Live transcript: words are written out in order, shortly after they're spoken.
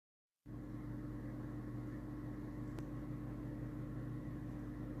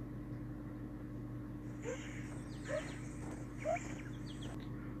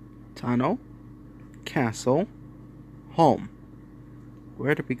Tunnel, castle, home.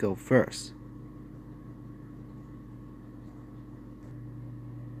 Where do we go first?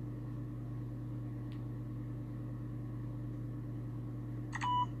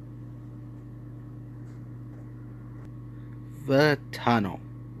 The tunnel.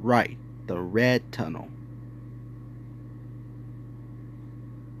 Right, the red tunnel.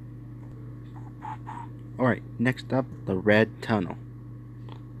 Alright, next up, the red tunnel.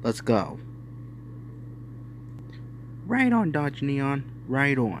 Let's go. Right on, Dodge Neon.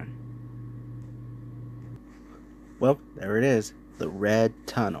 Right on. Well, there it is. The red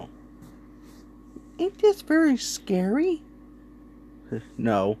tunnel. Ain't this very scary?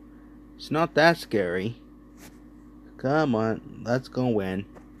 No, it's not that scary. Come on, let's go in.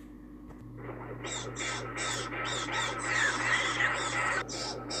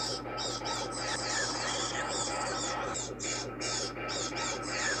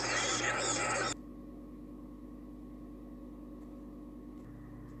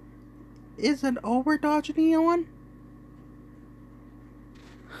 Is it over, Dodge Neon?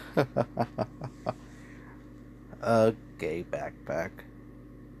 Okay, backpack.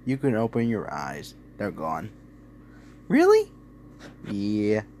 You can open your eyes. They're gone. Really?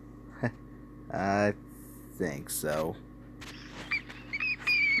 Yeah. I think so.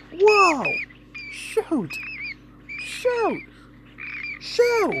 Whoa! Shoot! Shoot!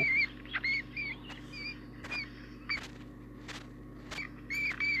 Shoot!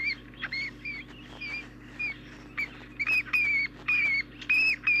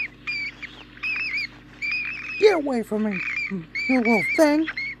 Get away from me, you little thing!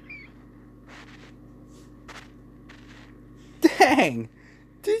 Dang!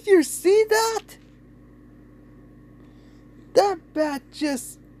 Did you see that? That bat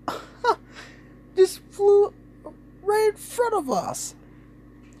just flew right in front of us.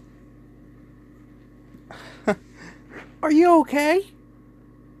 Are you okay?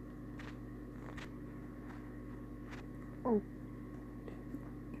 Oh,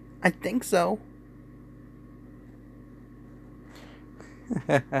 I think so.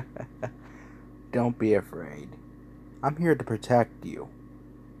 Don't be afraid. I'm here to protect you.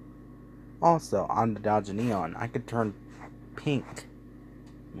 Also, on the Dodge Neon, I could turn pink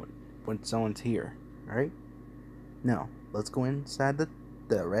when someone's here. Alright? Now, let's go inside the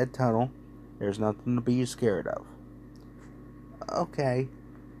red tunnel. There's nothing to be scared of. Okay.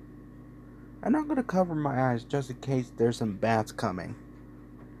 I'm not going to cover my eyes just in case there's some bats coming.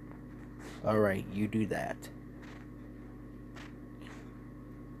 Alright, you do that.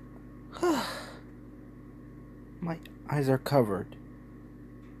 My eyes are covered.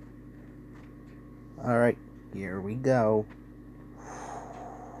 Alright, here we go.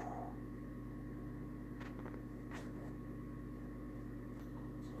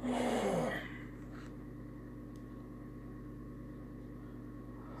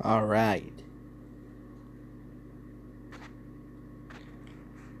 Alright.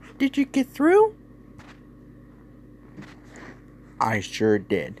 Did you get through? I sure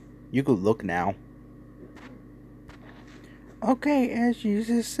did. You can look now. Okay, as you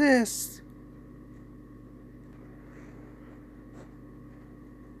insist.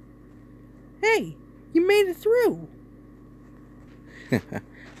 Hey, you made it through.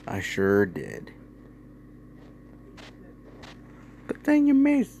 I sure did. Good thing you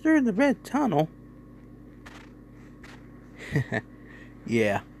made it through the red tunnel.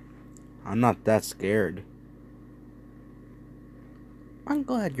 Yeah, I'm not that scared. I'm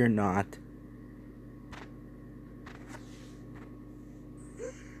glad you're not.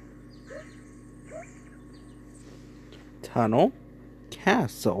 Tunnel,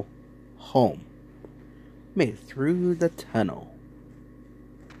 castle, home. Made it through the tunnel.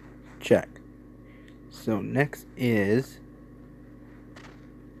 Check. So next is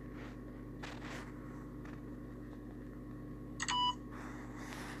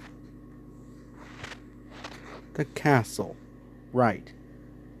the castle. Right.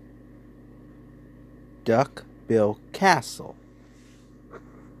 Duckbill Castle.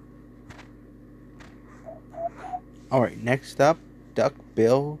 Alright, next up,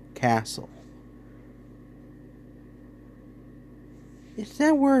 Duckbill Castle. Is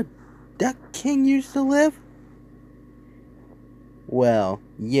that where Duck King used to live? Well,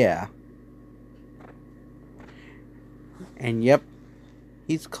 yeah. And yep,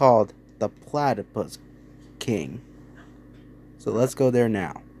 he's called the Platypus King. So let's go there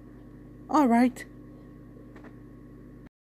now. Alright.